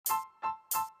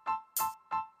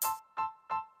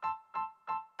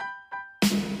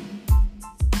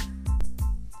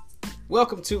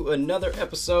Welcome to another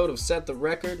episode of Set the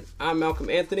Record. I'm Malcolm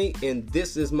Anthony, and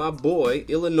this is my boy,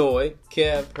 Illinois,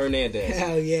 Kev Hernandez.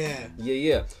 Hell yeah.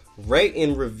 Yeah. Rate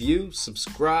and review,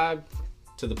 subscribe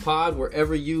to the pod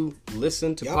wherever you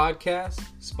listen to podcasts.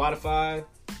 Spotify,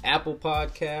 Apple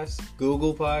Podcasts,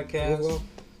 Google Podcasts.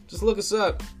 Just look us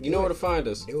up. You know where to find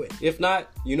us. Do it. If not,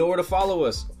 you know where to follow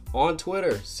us. On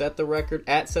Twitter, Set the Record,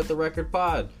 at Set the Record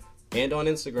Pod. And on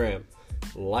Instagram.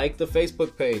 Like the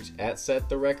Facebook page at Set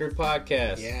the Record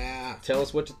Podcast. Yeah. Tell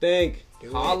us what you think.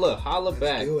 Holla Let's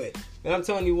back. do it. And I'm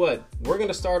telling you what, we're going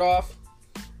to start off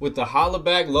with the holla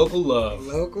back local love.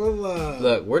 Local love.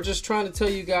 Look, we're just trying to tell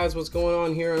you guys what's going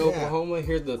on here in Oklahoma.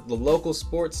 Here, the local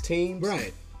sports teams.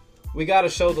 Right. We got to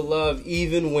show the love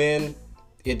even when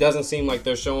it doesn't seem like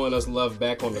they're showing us love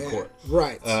back on the court.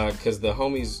 Right. Because the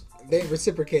homies... They ain't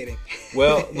reciprocating.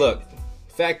 Well, look.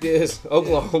 Fact is,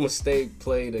 Oklahoma State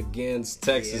played against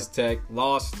Texas Tech.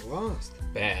 Lost.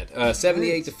 Bad.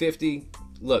 78-50.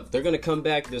 Look, they're going to come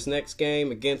back this next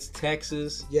game against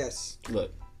Texas. Yes.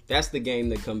 Look, that's the game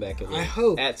they come back and win. I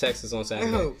hope. At Texas on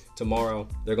Saturday. I hope. Tomorrow,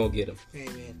 they're going to get them.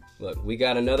 Amen. Look, we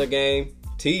got another game.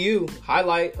 TU,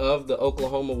 highlight of the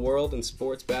Oklahoma world in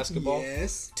sports basketball.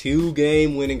 Yes.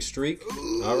 2-game winning streak.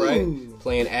 Ooh. All right.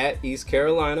 Playing at East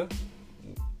Carolina.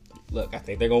 Look, I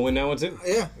think they're going to win that one too.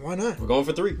 Yeah, why not? We're going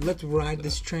for 3. Let's ride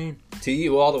this train.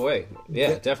 TU all the way.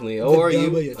 Yeah, definitely.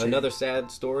 ORU, train. another sad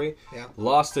story. Yeah.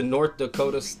 Lost to North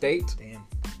Dakota State.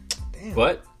 Damn.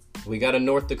 But we got a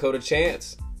North Dakota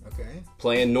chance. Okay.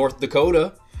 Playing North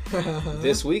Dakota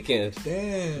this weekend.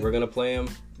 Damn. We're going to play them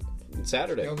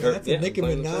Saturday. Yo, man, that's a Nicki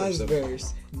Minaj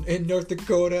verse. In North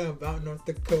Dakota, about North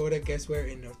Dakota. Guess where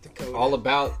in North Dakota? All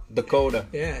about Dakota.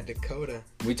 Yeah, Dakota.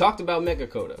 We talked about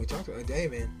Megakota. We talked about day,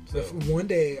 man. So So. one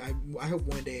day, I hope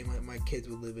one day my kids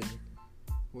will live in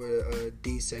where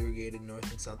desegregated North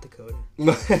and South Dakota.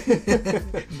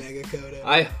 Megakota.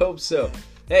 I hope so.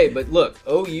 Hey, but look,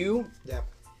 OU Yeah,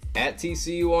 at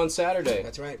TCU on Saturday.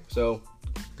 that's right. So,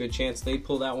 good chance they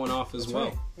pull that one off as well.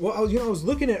 Right. Well, I was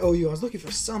looking at OU. I was looking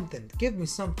for something. Give me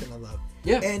something to love.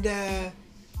 Yeah. And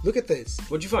look at this.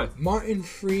 What'd you find? Matt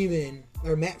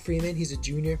Freeman. He's a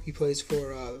junior. He plays for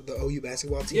the OU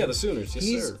basketball team. Yeah, the Sooners.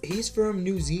 Yes, sir. He's from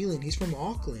New Zealand. He's from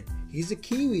Auckland. He's a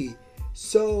Kiwi.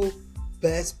 So,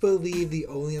 best believe the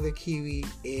only other Kiwi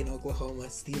in Oklahoma,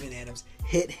 Steven Adams,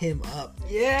 hit him up.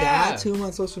 Yeah. Got to him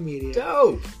on social media.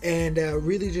 Dope. And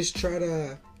really just try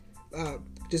to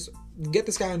just get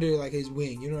this guy under like his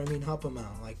wing. You know what I mean? Help him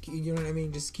out. Like, you know what I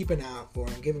mean? Just keep an eye out for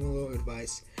him. Give him a little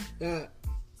advice.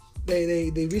 They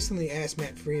recently asked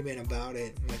Matt Freeman about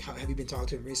it. Like, have you been talking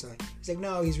to him recently? He's like,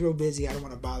 no, he's real busy. I don't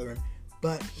want to bother him.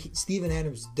 But Steven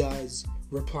Adams does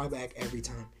reply back every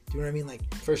time. Do you know what I mean?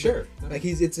 Like, For sure. like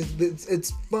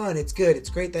it's fun. It's good. It's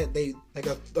great that they like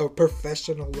a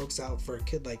professional looks out for a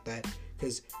kid like that,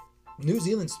 because New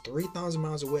Zealand's 3,000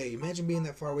 miles away. Imagine being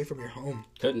that far away from your home.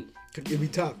 It'd be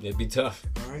tough. It'd be tough.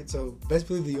 All right, so best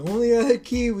believe the only other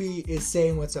Kiwi is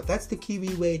saying what's up. That's the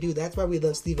Kiwi way, dude. That's why we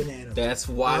love Steven Adams. That's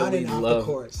why On we and off the love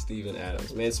court. Steven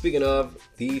Adams. Man, speaking of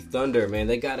the Thunder, man,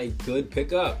 they got a good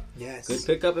pickup. Yes. Good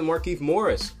pickup in Markieff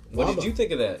Morris. What Love did you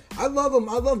think of that? I love them.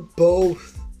 I love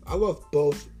both. I love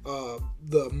both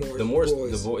the Morris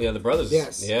boys. The brothers.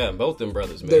 Yes. Yeah, both them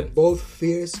brothers, man. They're both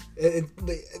fierce.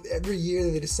 Every year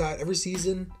every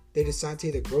season they decide to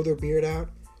either grow their beard out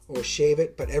or shave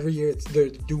it, but every year they're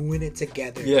doing it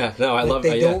together. Yeah, no, I love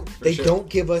they that. They don't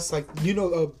give us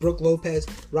Brooke Lopez,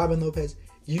 Robin Lopez.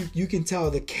 You can tell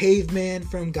the caveman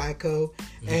from Geico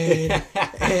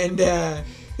and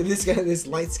this guy, this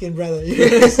light skinned brother. You know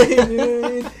what I'm saying? You know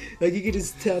what I mean? Like, you can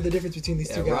just tell the difference between these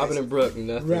two guys. Robin and Brooke,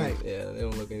 nothing. Right. Yeah, they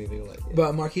don't look anything alike. Yeah.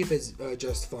 But Markieff is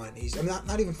just fun. He's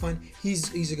not even fun.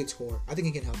 He's a good scorer. I think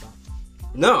he can help out.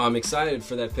 No, I'm excited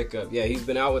for that pickup. Yeah, he's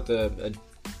been out with a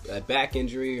back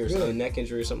injury or Really? a neck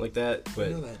injury or something like that. But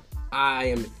I know that. I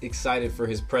am excited for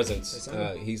his presence.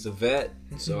 He's a vet,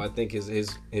 so I think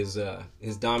his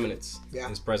dominance,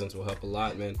 his presence will help a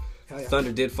lot, man. Yeah.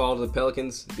 Thunder did fall to the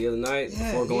Pelicans the other night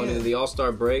before going into the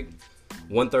All-Star break.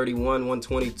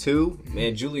 131-122.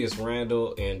 Man, Julius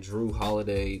Randle and Drew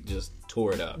Holiday just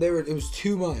tore it up. It was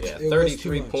too much. Yeah, It 33 was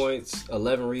too much. points,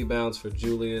 11 rebounds for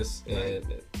Julius, and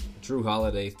Drew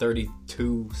Holiday,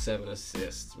 32, 7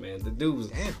 assists. Man, the dude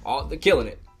was they're killing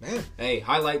it. Man. Hey,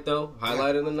 highlight of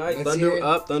the night. Let's Thunder hear it.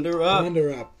 up, Thunder up.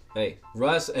 Thunder up. Hey,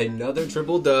 Russ, another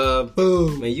triple dub.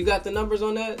 Boom. Man, you got the numbers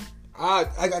on that?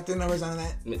 I got the numbers on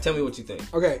that. Man, tell me what you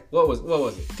think. Okay. What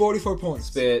was it? 44 points.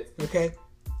 Spit. Okay.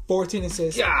 14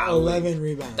 assists, Golly. 11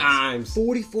 rebounds. Dimes.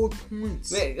 44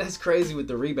 points. Man, that's crazy with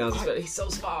the rebounds. He's so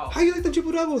small. How you like the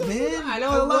triple doubles, man? I know.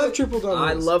 I love triple doubles.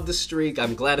 I love the streak.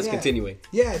 I'm glad it's continuing.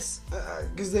 Yes,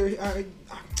 because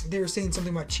they were saying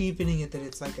something about cheapening it, that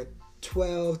it's like a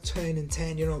 12, 10, and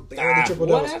 10. You know, the triple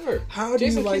doubles. Whatever. How do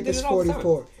you like this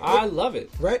 44? I love it.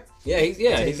 Right? Yeah,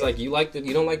 he's like, you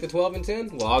don't like the 12 and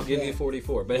 10? Well, I'll give you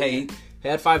 44. But hey, he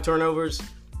had 5 turnovers,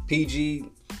 PG,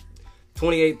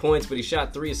 28 points, but he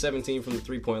shot 3 of 17 from the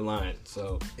 3-point line.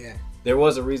 So there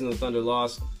was a reason the Thunder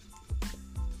lost.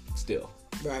 Still.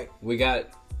 Right. We got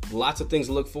lots of things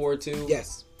to look forward to.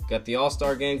 Yes. Got the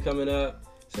All-Star game coming up.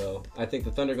 So I think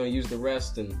the Thunder are going to use the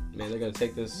rest, and, man, they're going to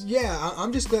take this. Yeah,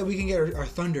 I'm just glad we can get our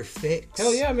Thunder fix.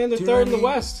 Hell yeah, man. They're third in the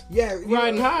West. Yeah.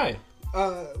 Riding high.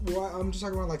 Well, I'm just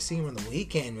talking about like seeing them on the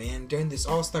weekend, man, during this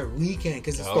All-Star weekend,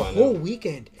 because it's the I whole know.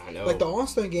 weekend. I know. Like the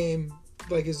All-Star game,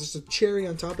 like is just a cherry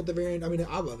on top at the very end. I mean,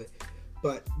 I love it,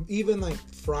 but even like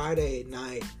Friday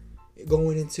night,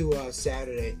 going into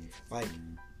Saturday, like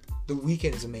the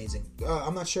weekend is amazing.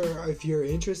 I'm not sure if you're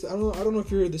interested. I don't know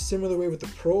if you're the similar way with the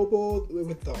Pro Bowl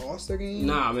with the All-Star game.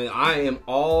 Nah, man, I am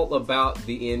all about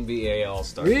the NBA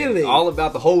All-Star Really? game. All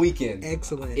about the whole weekend.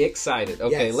 Excellent. Excited.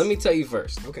 Okay, Yes. let me tell you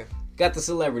first. Okay. Got the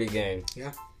celebrity game.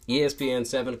 Yeah. ESPN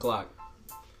 7 o'clock.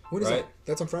 What is Right. that?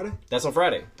 That's on Friday? That's on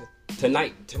Friday.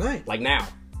 Tonight. Tonight. Like now.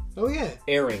 Oh yeah.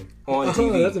 Airing on Oh,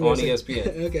 TV that's on amazing.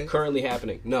 ESPN. Okay. Currently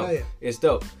happening. No, Oh, yeah. it's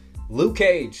dope. Luke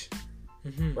Cage,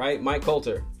 Mm-hmm. right? Mike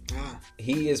Coulter. Ah,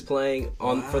 He is playing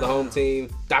for the Wow. home team.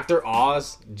 Dr.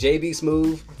 Oz, JB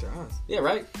Smoove. Dr. Oz. Yeah,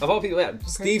 right? Of all people, yeah.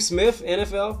 Steve Smith,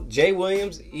 NFL. Jay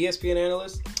Williams, ESPN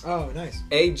analyst. Oh, nice.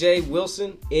 AJ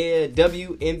Wilson,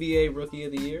 WNBA Rookie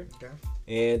of the Year. Okay.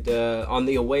 And on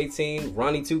the away team,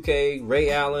 Ronnie 2K,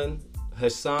 Ray Allen,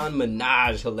 Hassan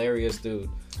Minaj, hilarious dude.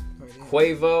 Oh, yeah.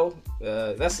 Quavo,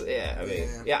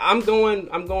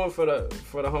 I'm going for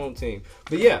the home team.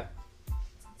 But yeah,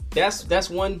 that's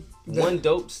one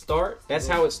dope start. That's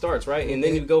how it starts, right? And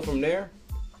then you go from there.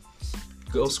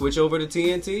 Go switch over to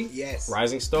TNT. Yes.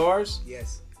 Rising Stars.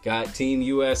 Yes. Got Team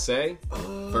USA.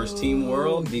 First Team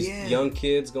World. These young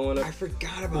kids going up. I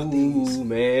forgot about these. Ooh,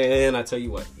 man, I tell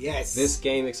you what. Yes. This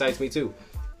game excites me too.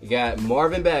 You got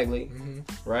Marvin Bagley,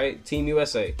 right? Team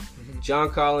USA.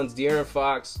 John Collins, De'Aaron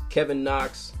Fox, Kevin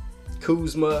Knox,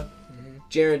 Kuzma,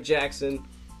 Jaren Jackson,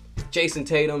 Jason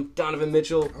Tatum, Donovan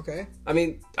Mitchell. Okay. I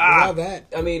mean, love that.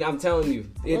 I mean, I'm telling you,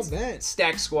 it's that.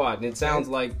 stacked squad, and it sounds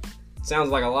like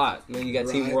a lot. I mean, you got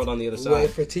Team Right. World on the other Wait side,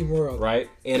 for Team World. right?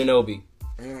 Anunoby,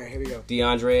 All right, here we go.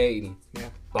 DeAndre Ayton, Yeah.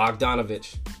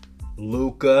 Bogdanovich,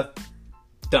 Luka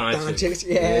Doncic. Doncic,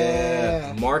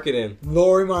 yeah. Marketing.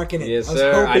 Lori Markkinen. Yes, I was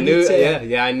sir. hoping you'd say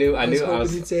that. I knew. I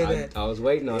hoping you'd say that. was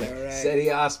waiting on Yeah, it. right.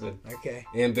 Seti Osman Okay.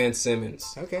 and Ben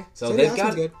Simmons. Okay. So Seti they've Osman's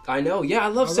got. good. I know. Yeah, I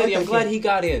love I like Seti. I'm that glad kid. he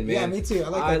got in, man. Yeah, me too. I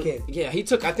like that kid. Yeah, he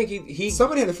took. I think he.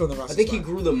 Somebody had to fill the roster. I think he spot.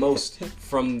 grew the most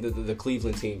from the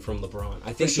Cleveland team from LeBron.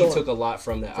 I think sure. he took a lot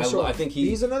from that. For sure. I think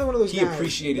he's another one of those he guys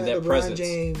appreciated that LeBron presence.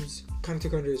 James kind of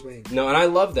took under his wing. No, and I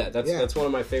love that. That's Yeah. that's one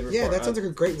of my favorite. Yeah, parts. that sounds like a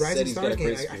great Rising Seti's got Stars a game.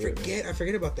 great I spirit, man.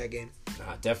 forget about that game.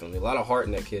 Definitely a lot of heart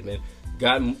in that kid, man.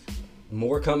 Got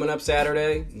more coming up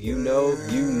Saturday. You know.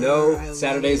 I love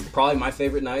Saturday's probably my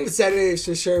favorite night. Saturday is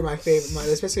for sure my favorite,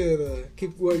 especially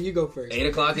you go first. 8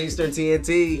 o'clock Eastern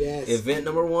TNT. Yes. Event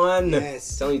number 1.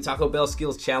 Yes. Telling you Taco Bell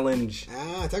Skills Challenge.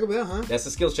 Taco Bell, huh? That's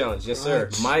the Skills Challenge. Yes, sir.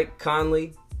 Right. Mike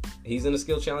Conley. He's in the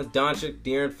Skills Challenge. Doncic,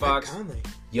 De'Aaron Fox, Conley.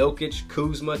 Jokic,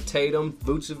 Kuzma, Tatum,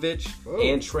 Vucevic, Whoa.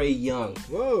 and Trae Young.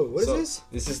 Whoa, what is this?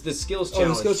 This is the Skills Oh,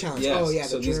 Challenge. the Skill Challenge. Yes. Oh, yeah,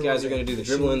 So the these guys are going to do the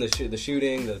dribbling, shooting. the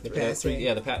shooting, the passing.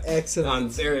 the pass. Excellent. I'm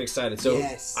very excited. So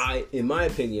Yes. in my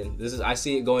opinion, I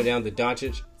see it going down to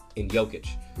Doncic and Jokic.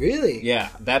 Really? Yeah,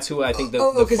 that's who I think the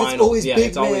because final. it's always big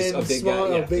it's always man, a big small,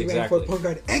 guy. Yeah, big exactly. man for point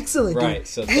guard. Excellent, dude. Right.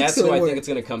 So excellent that's who I work. think it's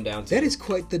going to come down to. That is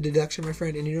quite the deduction, my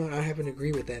friend. And you know what? I happen to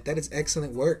agree with that. That is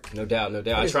excellent work. No doubt. That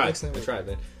I is tried, excellent work.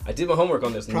 man. I did my homework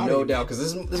on this, Proud of no you, doubt, man. because this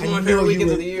is I one of my know favorite you weekends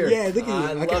would. of the year. Yeah, look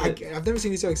I at you. love it. I've never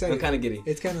seen you so excited. I'm kind of giddy.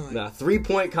 It's kind of like... Nah,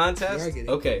 3-point contest. You are giddy.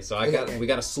 Okay, so we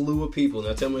got a slew of people.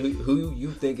 Now tell me who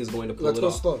you think is going to pull Let's it go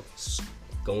off. slow.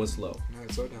 Going slow. All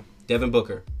right, slow down. Devin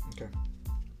Booker, Okay.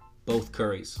 both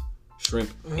curries, shrimp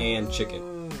and Oh.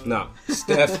 chicken. No,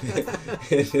 Steph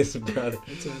and his brother.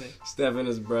 That's funny. Steph and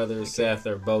his brother Seth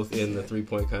are both in the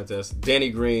 3-point contest. Danny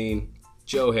Green,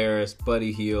 Joe Harris,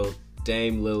 Buddy Hield,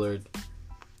 Dame Lillard,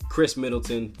 Chris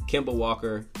Middleton, Kemba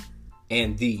Walker,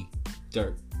 and the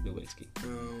Dirk Nowitzki.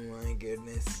 Oh, my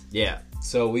goodness. Yeah.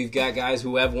 So we've got guys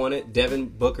who have won it. Devin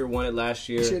Booker won it last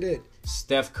year. He sure did.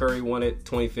 Steph Curry won it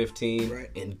 2015, Right.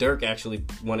 and Dirk actually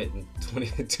won it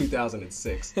in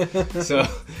 2006. So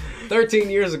 13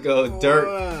 years ago, Dirk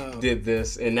Wow. did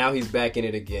this, and now he's back in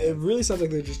it It again. really sounds like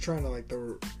they're just trying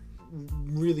to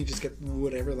really just get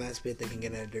whatever last bit they can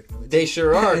get out of Dirk Nowitzki. They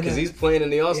sure are, I because know. he's playing in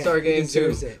the All-Star Yeah, he game too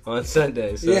deserves it. on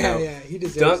Sunday. So Yeah, now, yeah, he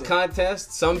deserves dunk it.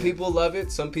 contest. Some people love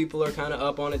it. Some people are kind of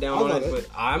up on it, down I on love it. it. But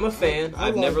I'm a fan. I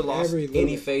I've love never lost every little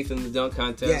any bit. faith in the dunk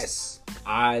contest. Yes.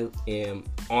 I am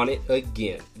on it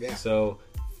again. Yeah. So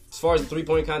as far as the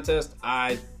 3-point contest,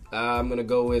 I'm gonna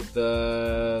go with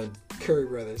Curry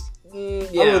brothers.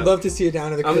 yeah. I would love to see it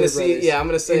down to the Curry I'm gonna brothers. see. Yeah, I'm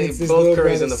gonna And say it's his both little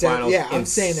Curry's brother, in the Seth. finals. Yeah, I'm and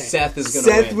saying that. Seth is gonna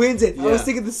Seth win. wins it. I was Yeah.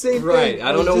 thinking the same thing. Right.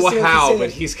 I don't know was just about to how, say but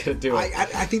it. he's gonna do it.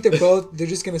 I think they're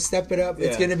just gonna step it up.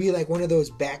 It's Yeah. gonna be like one of those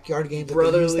backyard games that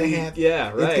Brotherly. they used to have. Yeah.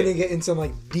 Right. It's gonna get in some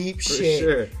like deep For shit.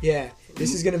 sure. Yeah,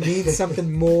 this is gonna mean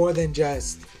something more than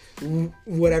just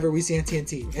whatever we see on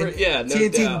TNT. And yeah, no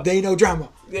TNT, doubt. they know drama.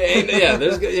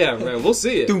 Right. We'll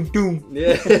see it. Doom, doom.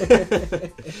 Yeah.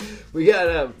 We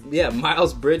got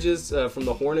Miles Bridges from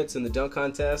the Hornets in the dunk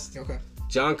contest. Okay,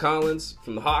 John Collins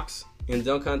from the Hawks in the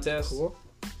dunk contest. cool.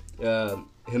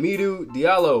 Hamidou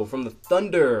Diallo from the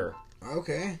Thunder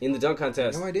Okay, in the dunk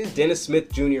contest. No idea. Dennis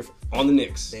Smith Jr. on the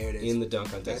Knicks there it is. in the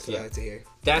dunk contest. That's what I like to hear.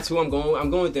 That's who I'm going.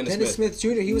 I'm going with Dennis Smith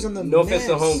Jr. He was on the No Mavs. offense to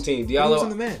the home team. He Diallo. was on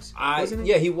the Mavs. Wasn't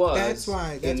he? Yeah, he was. That's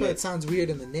why. That's In why the- it sounds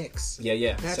weird in the Knicks.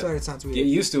 Yeah. That's So why it sounds weird. get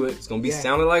used to it. It's gonna be Yeah.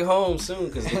 sounding like home soon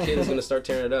because the kid is gonna start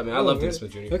tearing it up. Man, I Oh, love really? Dennis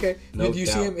Smith Jr. Okay. No Did you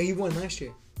see doubt. him? He won last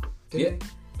year. Yeah.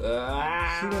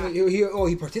 Didn't he?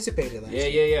 He participated last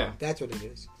year. Yeah. That's what it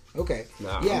is. Okay.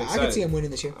 Nah, I'm yeah, I excited. could see him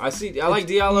winning this year. I like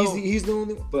Diallo, He's the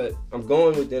only one. but I'm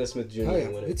going with Dennis Smith Jr. Oh, yeah.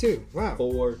 to win Me it. too. Wow.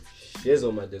 For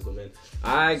shizzle, my dizzle, man.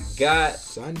 I got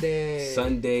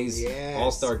Sunday's Yes.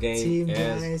 All-Star game Team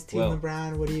as Giannis, Team well.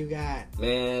 LeBron. What do you got?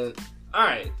 Man, all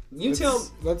right.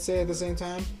 Let's say at the same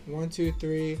time. 1, 2,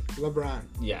 3. LeBron.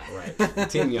 Yeah, right.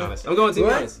 Team Giannis. I'm going Team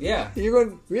What? Giannis. Yeah, You're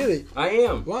going really? I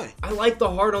am. Why? I like the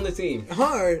heart on the team.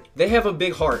 Hard. They have a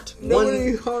big heart.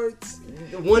 Nobody hearts.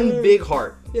 One big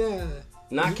heart. Yeah.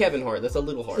 Not Kevin Hart. That's a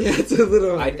little heart. Yeah, it's a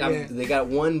little. Yeah. They got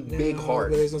one big No, heart.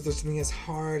 But there's no such thing as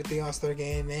hard at the All-Star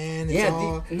game, man. It's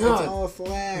Yeah, it's all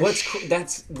flash.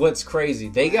 That's what's crazy.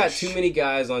 They got Flash. too many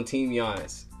guys on Team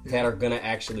Giannis that are gonna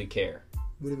actually care.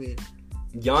 What do you mean?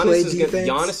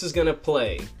 Giannis is gonna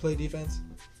play. Play defense?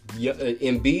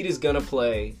 Embiid is gonna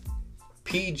play.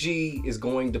 PG is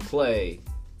going to play.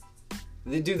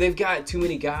 They've got too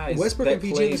many guys. Westbrook that and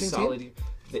PG play on the same solid. team?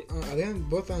 Are they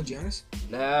both on Giannis?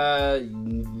 Nah.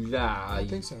 I don't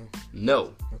think so.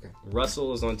 No. Okay.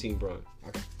 Russell is on Team Bron.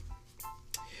 Okay.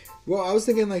 Well, I was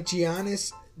thinking like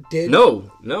Giannis did.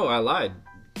 No, I lied.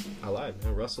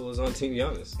 Man, Russell is on Team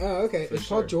Giannis. Oh, okay. For Is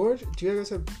Paul sure. George? Do you guys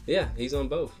have? Yeah, he's on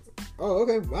both. Oh,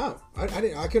 okay. Wow. I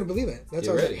couldn't believe it. That's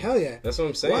Get why I was ready. like, hell yeah. That's what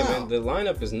I'm saying, Wow. man. The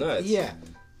lineup is nuts. Yeah.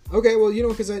 Okay, well,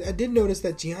 because I did notice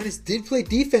that Giannis did play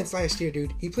defense last year,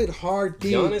 dude. He played hard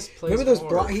D. Giannis plays Remember those hard.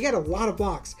 blocks? He got a lot of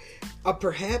blocks.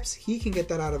 Perhaps he can get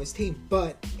that out of his team.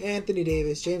 But Anthony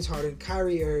Davis, James Harden,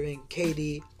 Kyrie Irving,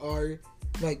 KD are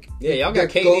like... Yeah, y'all got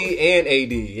they're KD and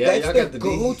AD. Yeah, that's y'all their got the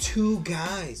go-to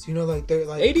guys. Like they're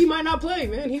like... AD might not play,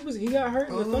 man. He got hurt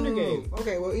in the Thunder game.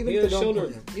 Okay, well, even He if had they don't shoulder-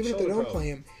 play him, even if they shoulder don't problem. play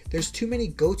him, there's too many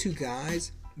go-to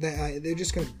guys that they're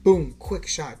just gonna boom, quick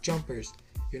shot, jumpers,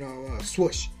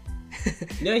 swoosh.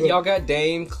 Yeah, y'all got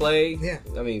Dame, Clay. Yeah.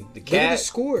 I mean, the They're gonna Cat,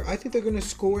 score. I think they're gonna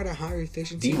score at a higher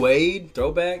efficiency. D Wade,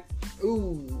 throwback.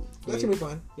 Ooh, that's gonna be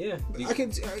fun. Yeah. I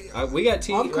can. We got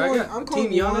Team. I'm calling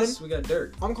Team Giannis. We got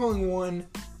Dirk. I'm calling one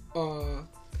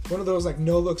of those like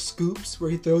no look scoops where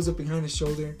he throws it behind his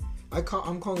shoulder. I'm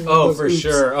calling. One of Oh, those for oops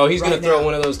sure. Oh, he's right gonna throw now.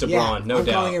 one of those to Yeah, Bron, no I'm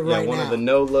doubt. calling it right one now. of the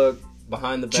no look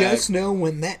behind the back. Just know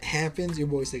when that happens, your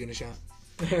boy's taking a shot.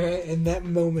 Alright, in that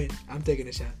moment, I'm taking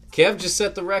a shot. Kev just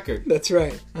set the record. That's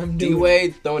right. I'm D doing it.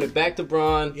 Wade throwing it back to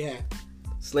Bron. Yeah.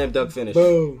 Slam dunk finish.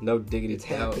 Boom. No diggity It's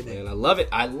doubt, happening. man. I love it.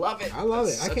 I love it. I love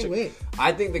That's it. I such can't wait.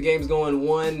 I think the game's going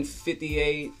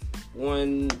 158,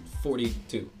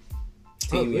 142.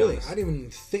 Oh, Team really? Giannis. I didn't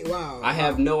even think. Wow. I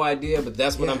have no idea, but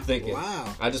that's what Yeah. I'm thinking.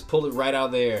 Wow. I just pulled it right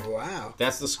out there. Wow.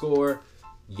 That's the score.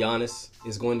 Giannis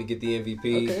is going to get the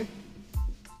MVP Okay.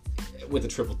 with a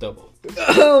triple double.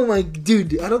 Oh my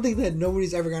dude! I don't think that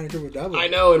nobody's ever gotten a triple double. I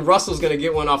know, and Russell's going to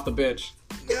get one off the bench.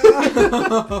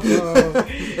 No.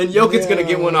 And Jokic's going to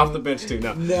get one off the bench too.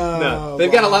 No.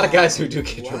 They've got a lot of guys who do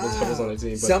get triple doubles on their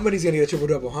team. But, Somebody's gonna get a triple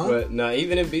double, huh? but no,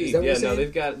 even Is Embiid. that what Yeah, you're no, saying?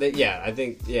 they've got. I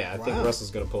think Wow.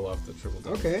 Russell's going to pull off the triple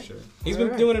double. Okay. For sure. He's All been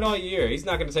right. doing it all year. He's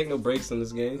not going to take no breaks in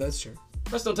this game. That's true.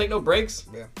 Russ don't take no breaks.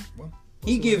 Yeah. Well,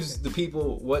 He gives the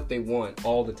people what they want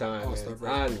all the time. All-star Man.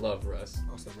 break. I love Russ.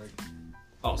 All-star break.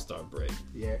 All-star break.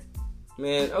 Yeah.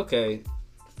 Man, okay.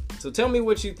 So tell me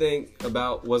what you think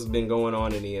about what's been going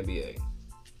on in the NBA.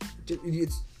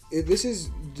 This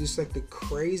is just like the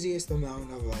craziest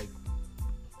amount of like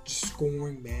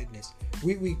scoring madness.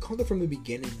 We called it from the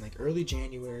beginning, like early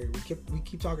January. We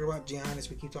keep talking about Giannis.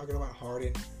 We keep talking about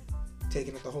Harden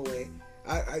taking it the whole way.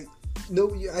 I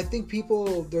think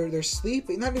people they're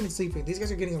sleeping. Not even sleeping. These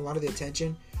guys are getting a lot of the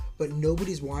attention, but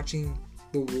nobody's watching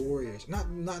the Warriors. Not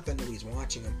that nobody's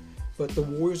watching them, but the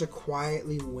Warriors are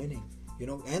quietly winning. You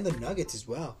know, and the Nuggets as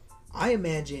well. I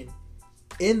imagine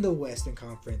in the Western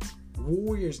Conference,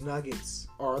 Warriors Nuggets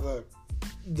are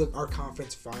our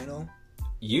conference final.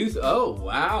 Oh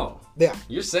wow. Yeah.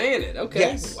 You're saying it. Okay.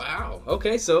 Yes. Wow.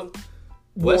 Okay, so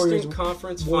Warriors, Western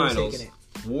Conference Warriors Finals. taking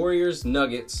Warriors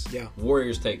Nuggets. Yeah.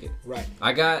 Warriors take it. Right.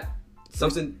 I got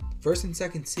something. First and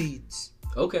second seeds.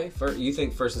 Okay. You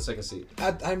think first and second seed?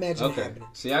 I imagine it happening.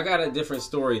 See, I got a different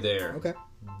story there. Okay.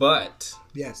 But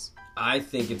yes, I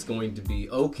think it's going to be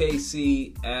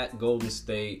OKC at Golden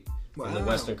State in the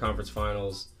Western Conference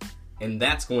Finals, and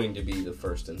that's going to be the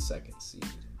first and second seed.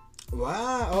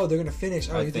 Wow. Oh, they're going to finish.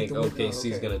 I think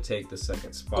OKC is going to take the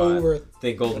second spot. Over I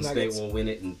think Golden State will win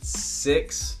it in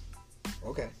 6.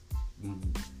 Okay.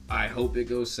 I hope it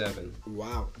goes 7.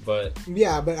 Wow. But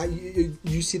yeah, but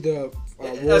you see the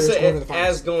Warriors going to the finals.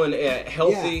 As going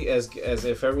healthy as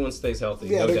if everyone stays healthy.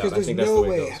 Yeah, no because doubt. I think there's that's no the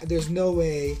way way. it goes. There's no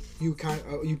way you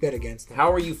you bet against them.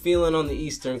 How are you feeling on the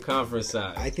Eastern Conference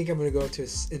side? I think I'm going to go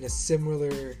in a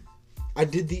similar. I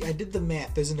did the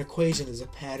math. There's an equation. There's a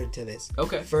pattern to this.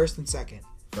 Okay. First and second.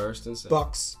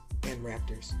 Bucks and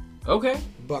Raptors. Okay.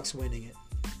 Bucks winning it.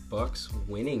 Bucks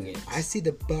winning it. I see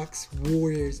the Bucks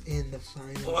Warriors in the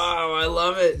finals. Wow, I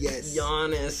love it. Yes.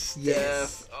 Giannis, Steph.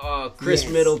 Yes. Oh, Chris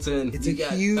Middleton. It's huge.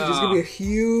 It's gonna be a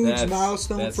huge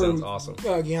milestone for awesome.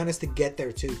 Giannis to get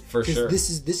there too. For sure. This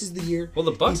is the year. Well,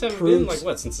 the Bucks haven't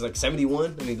been since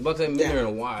 71. I mean, the Bucks haven't been there in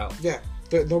a while. Yeah.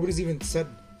 Nobody's even said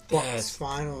Bucks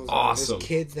finals. Awesome. There's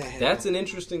kids that have That's an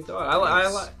interesting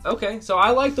thought. Okay, so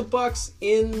I like the Bucks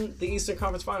in the Eastern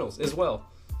Conference Finals as well.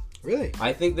 Really?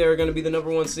 I think they're going to be the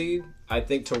number 1 seed. I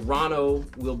think Toronto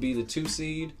will be the 2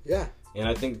 seed. Yeah. And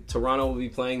I think Toronto will be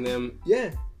playing them.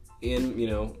 Yeah. In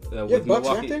Bucks with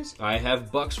Milwaukee. Raptors? I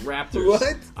have Bucks Raptors.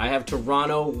 What? I have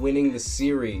Toronto winning the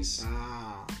series.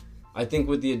 Ah. I think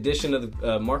with the addition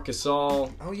of Marc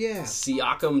Gasol. Oh yeah.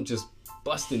 Siakam just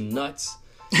busting nuts.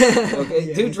 Okay,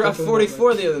 yeah, dude dropped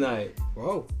 44 the other night.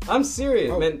 Whoa. I'm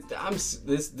serious, man.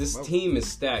 This team is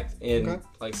stacked, and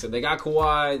like I said, they got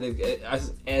Kawhi.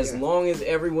 As long as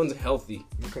everyone's healthy.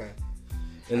 Okay.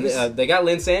 And they got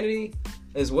Linsanity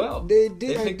as well. They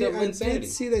did. They picked up Linsanity. I did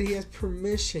see that he has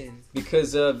permission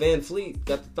because Van Fleet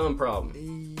got the thumb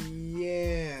problem.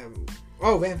 Yeah.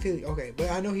 Oh, Van Fleet. Okay,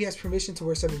 but I know he has permission to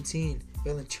wear 17.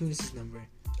 Valanciunas' number.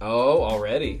 Oh,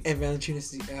 already. And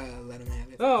Valanciunas let him have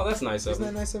it. Oh, that's nice of him.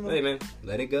 Isn't that nice of him? Hey, man,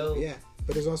 let it go. Yeah,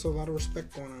 but there's also a lot of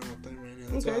respect going on out there right now.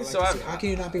 That's okay, so how can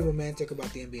you not be romantic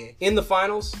about the NBA? In the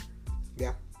finals,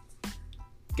 yeah,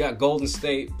 got Golden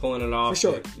State pulling it off.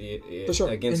 For sure.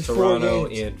 Against Toronto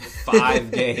in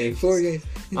 5 games. 4 games.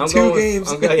 In 2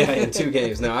 games. In 2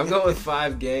 games. Now, I'm going with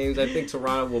 5 games. I think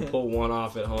Toronto will pull one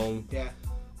off at home. Yeah.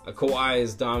 Kawhi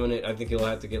is dominant. I think he'll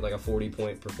have to get like a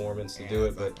 40-point performance to do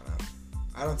it, but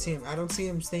I don't see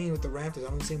him staying with the Raptors. I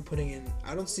don't see him putting in.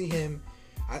 I don't see him.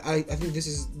 I think this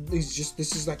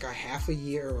is like a half a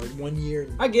year or 1 year.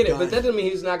 I get it, but that doesn't mean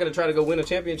he's not going to try to go win a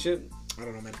championship. I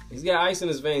don't know, man. He's got ice in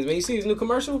his veins, man. You see his new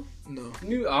commercial? No.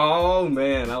 Oh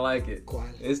man, I like it.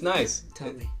 Quiet. It's nice.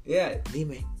 Tell me. Yeah.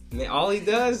 Dime. Man, all he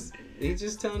does, he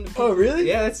just telling the Oh really?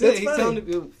 Yeah, that's it. He's telling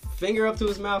the finger up to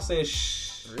his mouth saying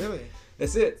shh. Really?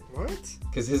 That's it. What?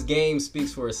 Because his game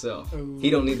speaks for itself.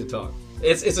 He don't need to talk.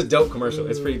 It's a dope commercial.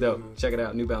 It's pretty dope. Check it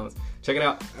out. New Balance. Check it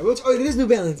out. I will. Oh, it is New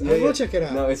Balance. I will check it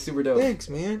out. No, it's super dope. Thanks,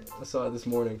 man. I saw it this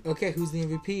morning. Okay, who's the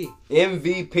MVP?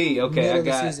 MVP. Okay, Middle I of the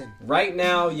got season. right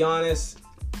now Giannis.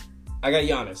 I got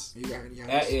Giannis. You got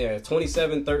Giannis.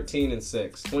 27, 13, and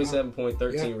 6. 27 point,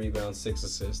 13 rebounds, 6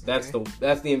 assists. That's the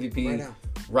MVP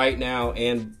right now,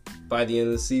 and by the end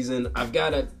of the season. I've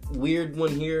got a weird one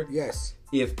here. Yes.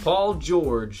 If Paul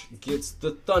George gets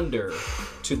the Thunder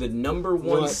to the number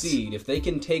 1 seed, if they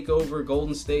can take over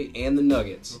Golden State and the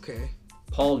Nuggets,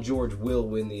 Paul George will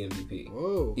win the MVP.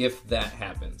 Whoa. If that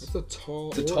happens. That's a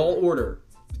tall tall order.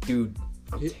 Dude,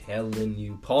 I'm telling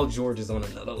you, Paul George is on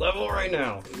another level right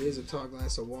now. It is a tall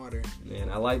glass of water. Man,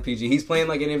 I like PG. He's playing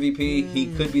like an MVP.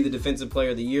 He could be the Defensive Player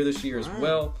of the Year this year as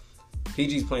well.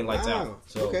 PG's playing lights out.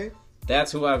 So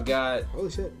that's who I've got. Holy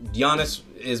shit. Giannis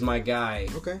is my guy.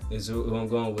 Okay. Is who I'm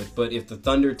going with. But if the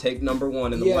Thunder take number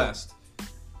 1 in the West,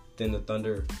 then the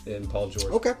Thunder and Paul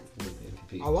George. Okay.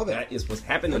 MVP. I love it. That is what's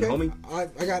happening, homie.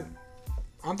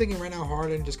 I'm thinking right now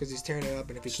Harden just because he's tearing it up,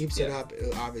 and if he keeps it up,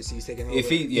 obviously he's taking over.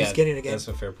 He's getting it again. That's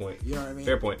a fair point. You know what I mean?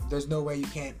 Fair point. There's no way you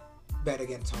can't bet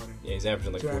against Harden. Yeah, he's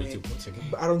averaging like 42 points a game.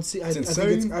 But I don't see. I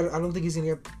don't think he's gonna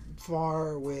get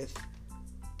far with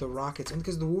the Rockets, and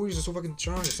because the Warriors are so fucking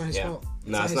strong. It's not his fault. It's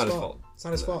not his fault. It's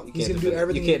not his fault. He's gonna do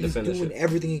everything. He's doing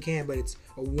everything he can, but it's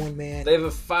a one man. They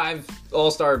have 5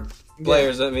 All-Star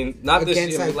players. I mean, not this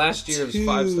year. I mean, last year it was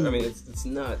 5 stars. I mean, it's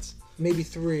nuts. Maybe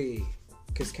 3,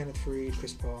 because Kenneth Faried,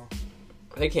 Chris Paul.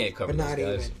 They can't cover those guys. But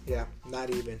not even. Yeah, not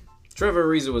even. Trevor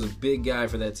Ariza was a big guy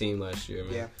for that team last year,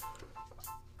 man. Yeah.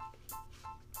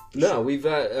 No, we've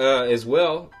got as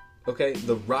well. Okay,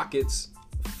 the Rockets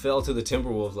fell to the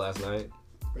Timberwolves last night.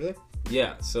 Really?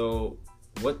 Yeah. So,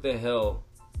 what the hell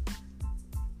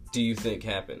do you think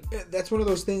happened? That's one of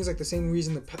those things, like the same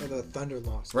reason the Thunder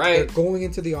lost. Right. They're going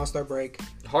into the All-Star break.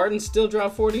 Harden still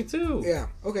dropped 42. Yeah.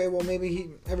 Okay. Well, maybe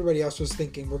everybody else was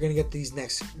thinking we're gonna get these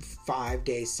next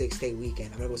 5-day, 6-day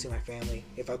weekend. I'm gonna go see my family.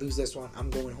 If I lose this one, I'm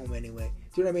going home anyway.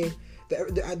 Do you know what I mean?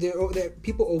 The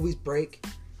people always break.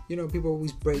 You know, people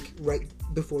always break right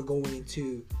before going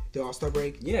into the All-Star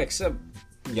break. Yeah, except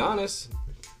Giannis.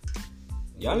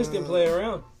 Giannis didn't play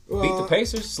around. Beat the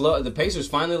Pacers. The Pacers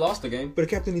finally lost the game. But a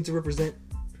captain needs to represent.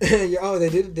 Oh, they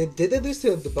did. Did they lose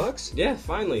to the Bucks? Yeah,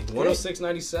 finally.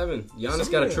 106-97.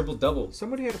 Giannis got a triple-double.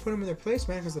 Somebody had to put them in their place,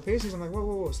 man, because the Pacers, I'm like,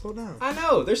 whoa, slow down. I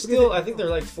know. They're still, I think they're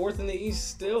like 4th in the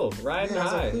East still. Riding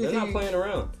high. They're not playing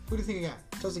around. Who do you think you got?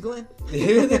 Chelsea Glenn?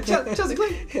 Chelsea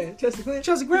Glenn. Yeah, Chelsea Glenn.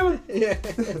 Chelsea Grandma. Yeah.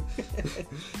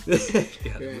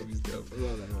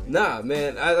 Nah,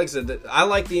 man. Like I said, I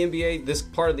like the NBA. This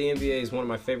part of the NBA is one of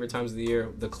my favorite times of the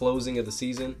year. The closing of the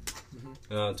season.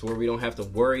 To where we don't have to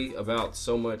worry about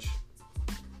so much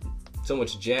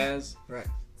jazz. Right.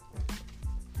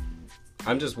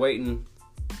 I'm just waiting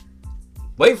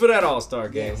for that All-Star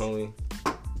game, homie.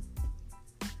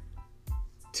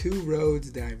 2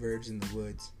 roads diverge in the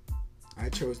woods. I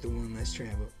chose the one less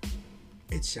traveled.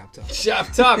 It's Shop Talk. Shop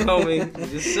Talk, homie.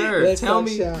 Yes, sir. Let's Tell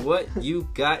me shop. what you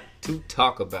got to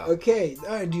talk about. Okay,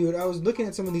 all right, dude. I was looking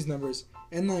at some of these numbers,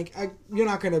 and like, you're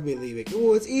not gonna believe it.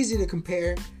 Well, it's easy to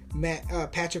compare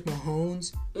Patrick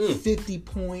Mahomes'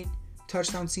 50-point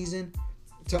touchdown season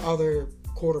to other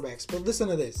quarterbacks. But listen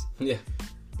to this. Yeah.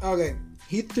 Okay.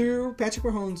 Patrick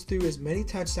Mahomes threw as many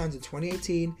touchdowns in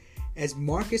 2018 as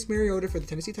Marcus Mariota for the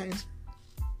Tennessee Titans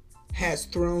has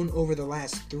thrown over the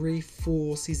last 3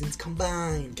 full seasons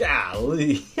combined.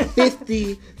 Golly.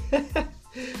 50.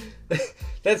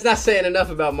 That's not saying enough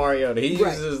about Mariota. He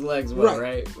uses his legs well,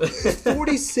 right?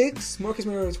 46. Marcus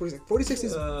Mariota is 46. 46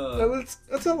 is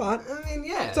that's a lot. I mean,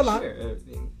 yeah, it's a lot. Sure.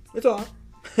 It's a lot.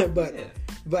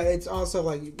 but it's also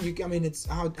like it's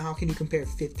how can you compare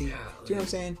 50? Do you know what I'm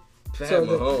saying?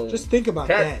 Just think about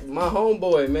that. My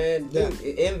homeboy, man. Dude,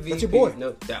 MVP. That's your boy.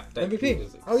 No doubt. MVP.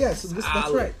 Oh yeah, so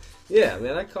that's right. Yeah,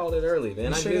 man, I called it early,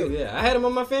 man. I do. Yeah, I had him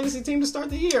on my fantasy team to start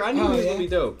the year. I knew he was gonna be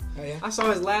dope. Oh yeah. I saw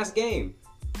his last game.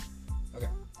 Okay.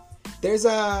 There's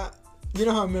you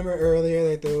know how I remember earlier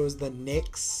that there was the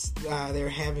Knicks. They were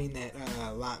having that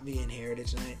Latvian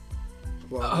Heritage Night.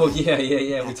 Well,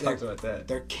 yeah. We talked about that.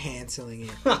 They're canceling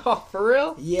it. Oh, for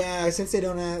real? Yeah, since they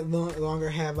don't no longer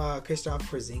have Kristaps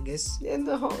Porzingis. And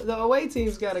the away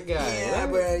team's got a guy. Yeah,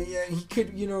 right? but he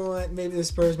could. You know what? Maybe the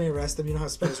Spurs may arrest him. You know how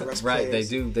Spurs arrest right, players.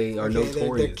 they do. They are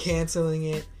notorious. They're canceling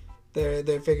it.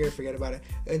 They're forget about it.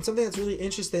 And something that's really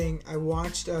interesting. I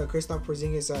watched Kristaps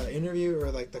Porzingis interview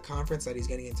or like the conference that he's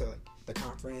getting into, like the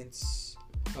conference,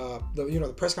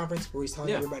 the press conference where he's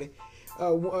telling everybody.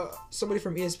 Somebody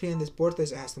from ESPN, this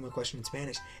Bortles, asked him a question in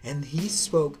Spanish, and he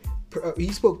spoke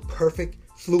perfect,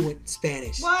 fluent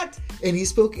Spanish. What? And he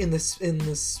spoke in the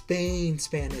Spain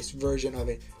Spanish version of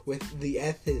it with the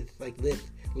like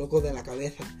loco de la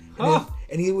cabeza,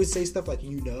 and he would say stuff like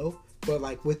but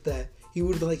like with the he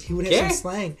would have some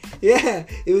slang. Yeah,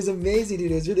 it was amazing,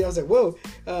 dude. It was really. I was like, whoa.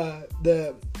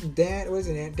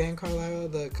 Dan Carlisle,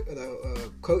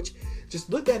 the coach, just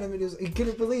looked at him and he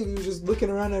couldn't believe. He was just looking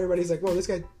around at everybody. He's like, whoa, this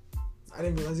guy. I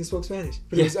didn't realize he spoke Spanish,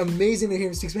 but it was amazing to hear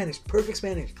him speak Spanish. Perfect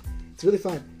Spanish. It's really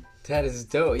fun. That is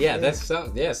dope. Yeah, that's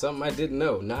something I didn't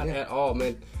know. Not at all,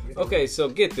 man. Okay, so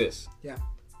get this. Yeah.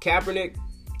 Kaepernick,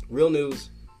 real news,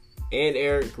 and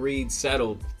Eric Reid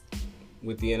settled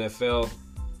with the NFL.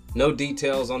 No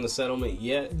details on the settlement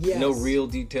yet. Yes. No real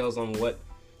details on what.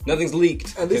 Nothing's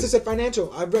leaked. At least it said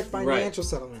financial. I've read financial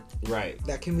settlement. Right.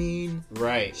 That can mean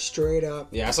straight up.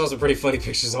 Yeah, I saw some pretty funny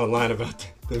pictures online about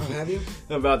that. Have you?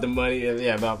 About the money.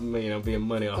 Yeah, about being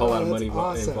money, a whole lot of money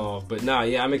involved. But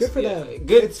I'm good for them.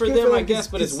 Good for them, I guess.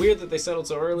 But it's weird that they settled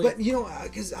so early. But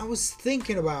because I was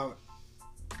thinking about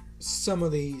some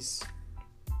of these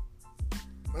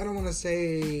I don't want to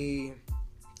say.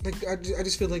 Like I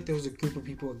just feel like there was a group of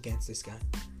people against this guy.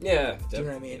 Yeah, do you know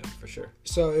what I mean? Yeah, for sure.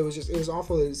 So it was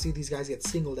awful to see these guys get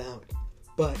singled out,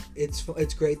 but it's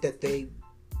great that they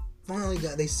finally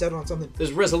settled on something.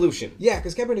 There's resolution. Yeah,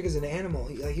 because Kaepernick is an animal.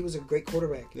 He was a great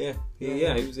quarterback. Yeah, he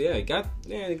got the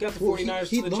 49ers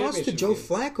he to the lost to championship Joe game.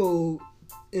 Flacco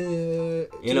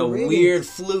in a weird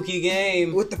fluky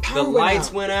game. With the power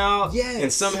lights went out. Yes.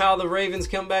 And somehow the Ravens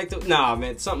come back to... Nah,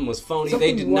 man, something was phony.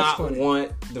 Something they did was not funny.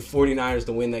 want the 49ers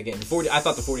to win that game. I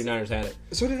thought the 49ers had it.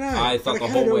 So did I. I thought but the I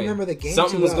whole don't way. remember the game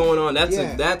Something was going on.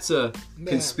 Yeah. That's a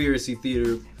conspiracy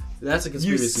theater. That's a You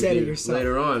conspiracy said it theory yourself.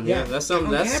 later on. Yeah, that's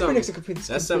something. That's something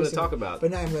to talk about.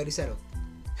 But now I'm ready to settle.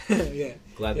 Yeah.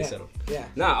 Glad they settled. Yeah.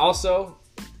 Nah, also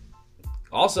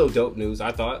dope news.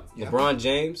 I thought LeBron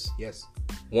James Yes.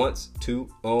 wants to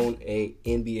own a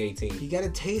NBA team. He got a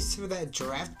taste for that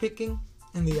draft picking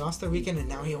in the All-Star weekend, and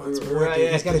now he wants more. Right, Dude.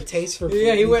 yeah. He's got a taste for.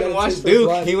 Yeah, he went and watched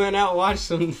Duke. He went out and watched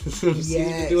some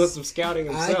Yes. doing some scouting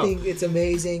himself. I think it's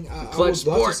amazing. I would Clutch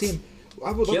love to Sports. see him. I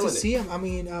would love to Killing see him. I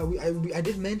mean, I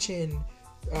did mention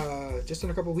just in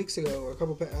a couple weeks ago, or a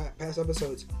couple past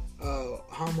episodes,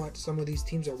 how much some of these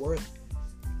teams are worth.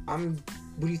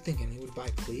 What are you thinking? He would buy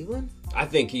Cleveland? I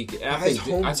think he. His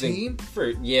home team?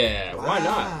 Why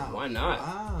not? Why not?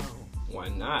 Wow. Why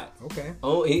not? Okay.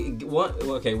 Oh,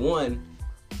 one.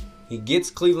 He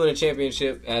gets Cleveland a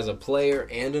championship as a player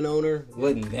and an owner.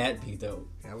 Wouldn't that be dope?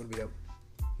 That would be dope.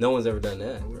 No one's ever done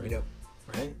that. That would be dope.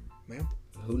 Right? Man.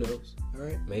 Who knows? All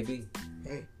right. Maybe.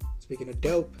 Hey, speaking of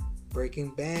dope, Breaking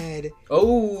Bad.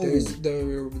 Oh,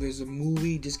 There's a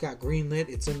movie just got greenlit.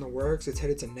 It's in the works. It's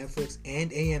headed to Netflix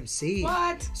and AMC.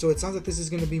 what? So it sounds like this is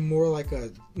going to be more like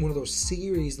one of those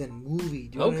series than movie.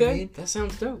 Do you know what I mean? That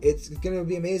sounds dope. It's going to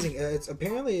be amazing. It's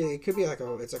apparently it could be like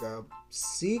a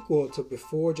sequel to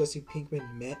before Jesse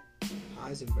Pinkman met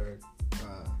Heisenberg,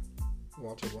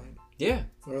 Walter White, Yeah.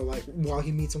 or like while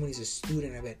he meets him when he's a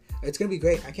student. I bet it's going to be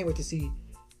great. I can't wait to see.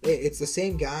 It's the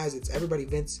same guys. It's everybody.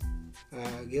 Vince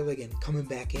Gilligan coming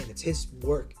back in. It's his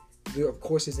work. Of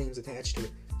course, his name's attached to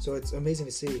it. So it's amazing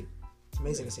to see. It's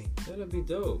amazing to see. That'd be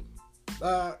dope.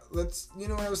 You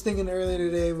know what I was thinking earlier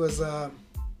today was I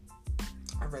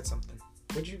read something.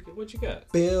 What you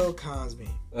got? Bill Cosby.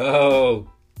 Oh.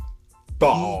 He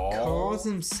calls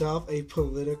himself a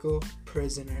political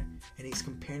prisoner, and he's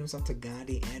comparing himself to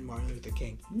Gandhi and Martin Luther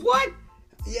King. What?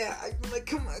 Yeah,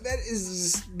 come on, that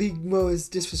is just the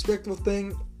most disrespectful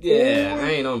thing. Yeah, I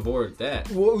ain't on board with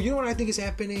that. Well, you know what I think is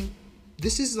happening?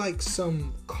 This is like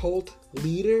some cult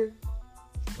leader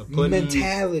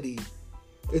mentality.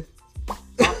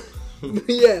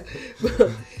 Yeah,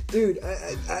 dude,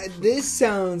 this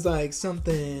sounds like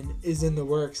something is in the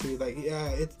works, dude. Like,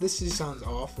 this just sounds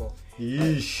awful.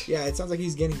 Yeesh. It sounds like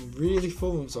he's getting really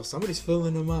full of himself. Somebody's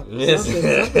filling him up. Yes.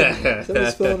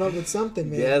 Somebody's filling up with something,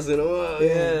 man. Yes, and oil.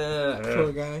 Yeah.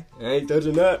 Poor guy. I ain't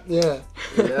touching that. Yeah.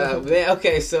 Man.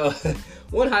 Okay, so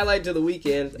one highlight to the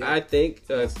weekend, I think,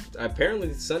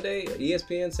 apparently Sunday,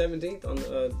 ESPN 17th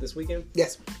on this weekend.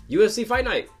 Yes. UFC Fight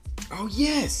Night. Oh,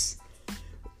 yes.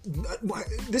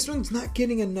 This one's not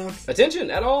getting enough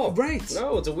attention at all. Right.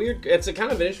 No, it's a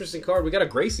kind of an interesting card. We got a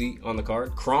Gracie on the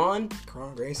card. Kron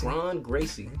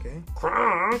Gracie. Okay.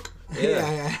 Kronk.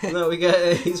 Yeah. No,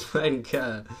 he's fighting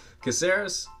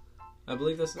Caceres. I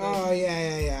believe that's the name. Oh,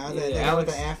 yeah. The guy with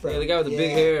the afro. Yeah, the guy with the big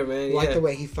hair, man. Like the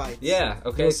way he fights. Yeah,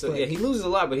 okay. So, he loses a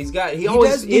lot, but he's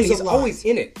always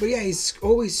in it. But yeah, he's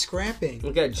always scrapping.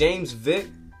 We got James Vick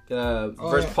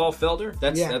versus Paul Felder.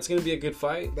 That's going to be a good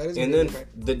fight. That is and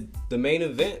then the main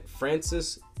event,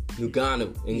 Francis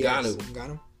Ngannou.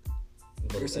 Ngannou.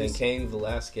 And Cain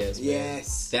Velasquez. Man.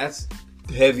 Yes. That's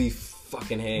heavy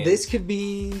fucking hands. This could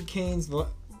be Cain's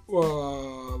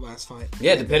last fight.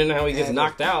 Yeah, depending on how he gets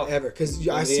knocked out. Because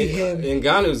I see him.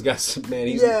 Ngannou's got some,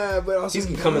 man. But also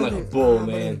he's coming like a bull,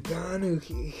 man.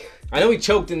 Ngannou, I know he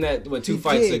choked in that, 2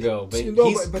 fights ago.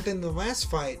 But then the last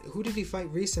fight, who did he fight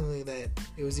recently that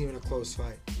it was even a close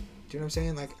fight? Do you know what I'm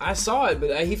saying? Like, I saw it,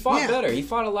 but he fought better. He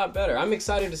fought a lot better. I'm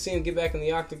excited to see him get back in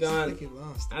the octagon. I think he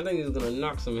lost. I think he's going to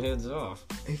knock some heads off.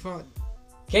 He fought.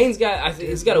 Kane's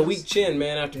he's got a weak chin,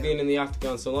 man, after being in the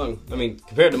octagon so long. I mean,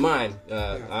 compared to mine,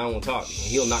 I don't want to talk.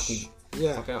 He'll knock me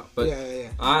fuck out. But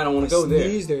I don't want to go there. I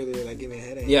sneezed earlier, like, give me a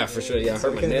headache. Yeah, for sure. Yeah, I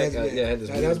hurt my neck. I had this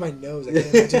that was my nose. I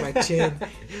can't imagine my chin.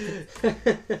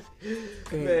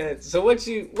 Man, so what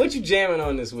you jamming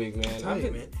on this week,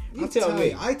 man? You tell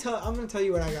me. I'm gonna tell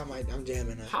you what I'm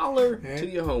jamming on. Holler to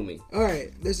your homie. All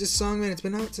right, there's this song, man. It's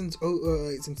been out since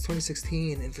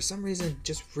 2016, and for some reason,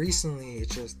 just recently,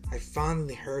 I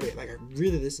finally heard it. Like, I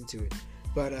really listened to it.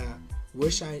 But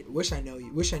wish I knew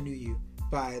you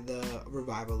by the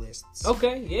Revivalists.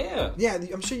 Okay, yeah. Yeah,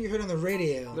 I'm sure you heard on the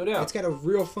radio. No doubt. It's got a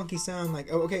real funky sound. Like,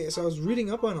 oh, okay, so I was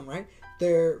reading up on them, right?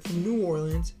 They're from New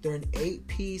Orleans. They're an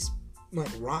 8-piece like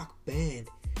rock band.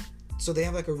 So they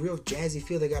have like a real jazzy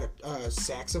feel. They got a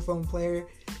saxophone player.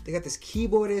 They got this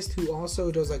keyboardist who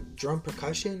also does like drum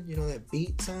percussion. You know, that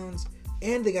beat sounds.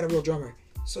 And they got a real drummer.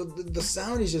 So the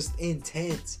sound is just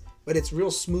intense, but it's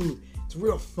real smooth. It's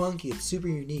real funky. It's super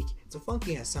unique. It's a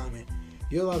funky ass sound, man.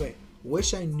 You'll love it.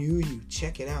 Wish I Knew You.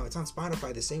 Check it out. It's on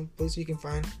Spotify, the same place you can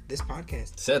find this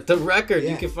podcast. Set the Record.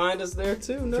 Yeah. You can find us there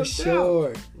too. No For doubt.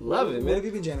 sure. Love it, What man. have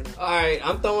you been jamming on? All right,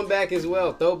 I'm throwing back as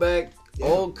well. Throwback. Yeah.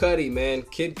 Old Cudi, man.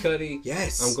 Kid Cudi.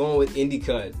 Yes. I'm going with Indie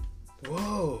Cut.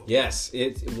 Whoa. Yes,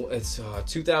 it's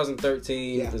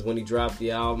 2013 Yeah. is when he dropped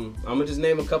the album. I'm gonna just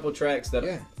name a couple tracks that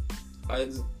Yeah.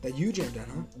 That you jammed on,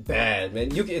 huh? bad,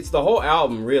 man. It's the whole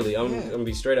album, really. I'm gonna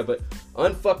be straight up, but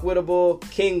Unfuckwittable,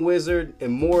 King Wizard,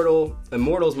 Immortal.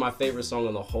 Immortal's my favorite song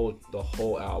on the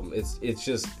whole album. It's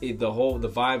just the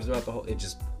vibes throughout the whole. It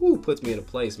just puts me in a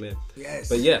place, man. Yes.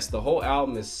 But yes, the whole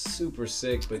album is super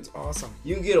sick. But It's awesome.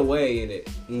 you can get away in it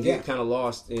and get Yeah. kind of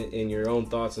lost in your own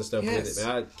thoughts and stuff Yes. with it,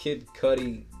 man. Kid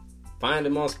Cudi, find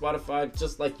him on Spotify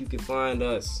just like you can find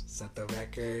us. Set the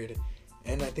Record.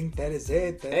 And I think that is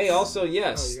it. Hey, also,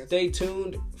 yes, you got- stay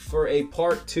tuned for a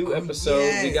part 2 Oh, episode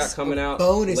we got yes, coming a out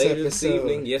bonus later this episode.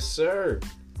 evening. Yes, sir.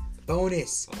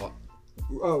 Bonus.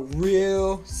 Oh,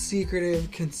 Real secretive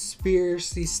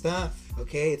conspiracy stuff.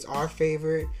 Okay, it's our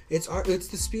favorite. It's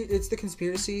the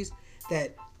conspiracies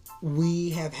that we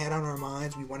have had on our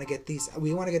minds. We want to get these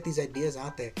ideas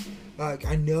out there.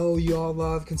 I know you all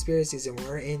love conspiracies, and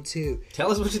we're into.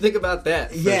 tell us what you think about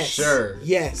that. Yes, For sure.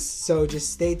 Yes. So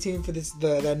just stay tuned for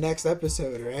the next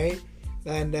episode, right?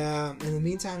 And in the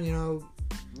meantime,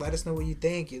 let us know what you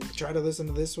think. You try to listen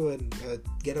to this one.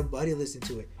 Get a buddy, listen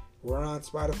to it. We're on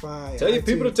Spotify. Tell your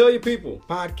people to iTunes, tell your people.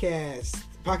 Pocket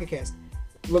Cast.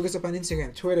 Look us up on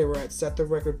Instagram, Twitter. We're at Set the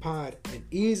Record Pod, and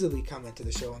easily comment to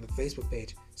the show on the Facebook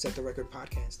page, Set the Record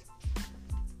Podcast.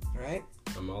 All right.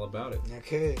 I'm all about it.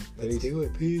 Okay. Let's Peace. do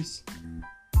it. Peace.